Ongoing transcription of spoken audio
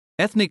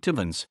ethnic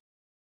Tuvans.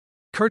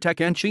 Khertek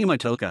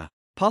Anchimaa-Toka,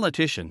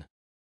 politician.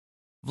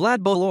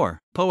 Vlad Boll-or,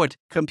 poet,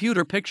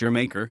 computer picture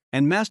maker,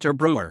 and master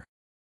brewer.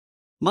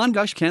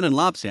 Mongush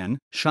Kenin-Lopsan,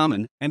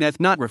 shaman and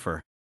ethnographer.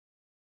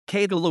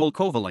 Kaigal-ool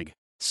Khovalyg,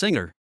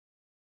 singer.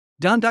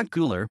 Donduk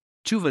Kuular,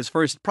 Tuva's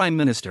first prime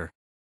minister.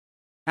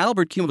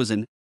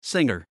 Tuvans,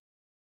 singer.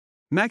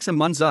 Maxim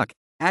Mongush,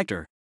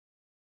 actor.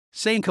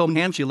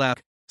 Khertek,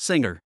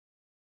 singer.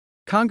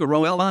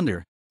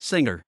 Kaigal-ool,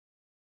 singer.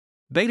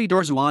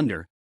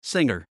 Khovalyg,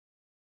 singer.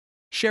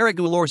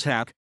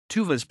 Kaigal-ool,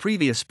 Tuva's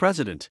previous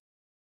president.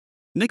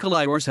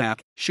 Kaigal-ool,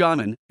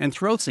 shaman and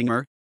throat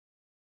singer.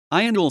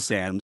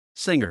 Kaigal-ool,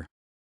 singer.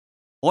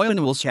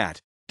 Mongush,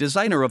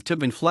 designer of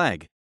Tuvan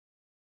flag.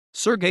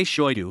 Sergei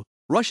Shoigu,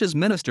 Russia's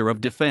Minister of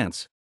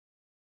Defense.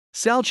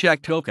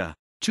 Khertek Toka,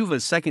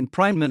 Tuva's second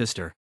prime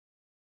minister.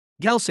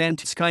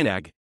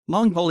 Kaigal-ool,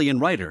 Mongolian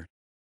writer.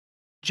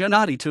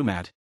 Gennady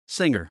Tumat,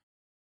 singer.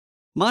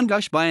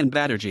 Mongush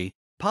Kenin-Lopsan,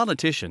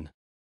 politician.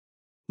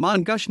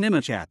 Mongush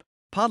Kenin-Lopsan,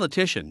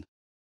 politician.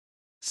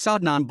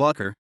 Sadnan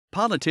Bukar,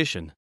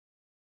 politician.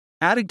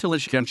 Khertek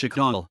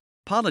Anchimaa-Toka,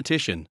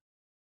 politician.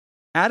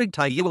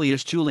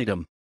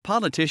 Kaigal-ool,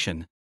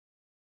 politician.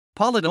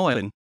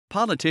 Politoyan,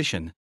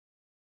 politician.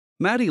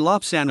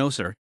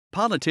 Lopsan,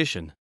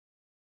 politician.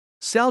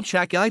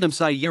 Khertek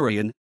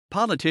Anchimaa-Toka,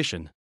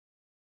 politician.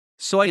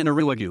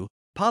 Soyanaruagu,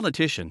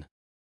 politician.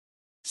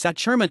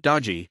 Sachermat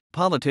Daji,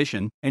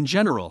 politician and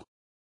general.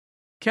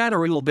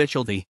 Kaigal-ool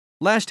Khovalyg,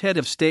 last head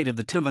of state of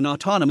the Tuvan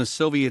Autonomous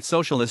Soviet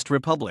Socialist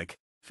Republic,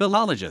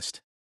 philologist.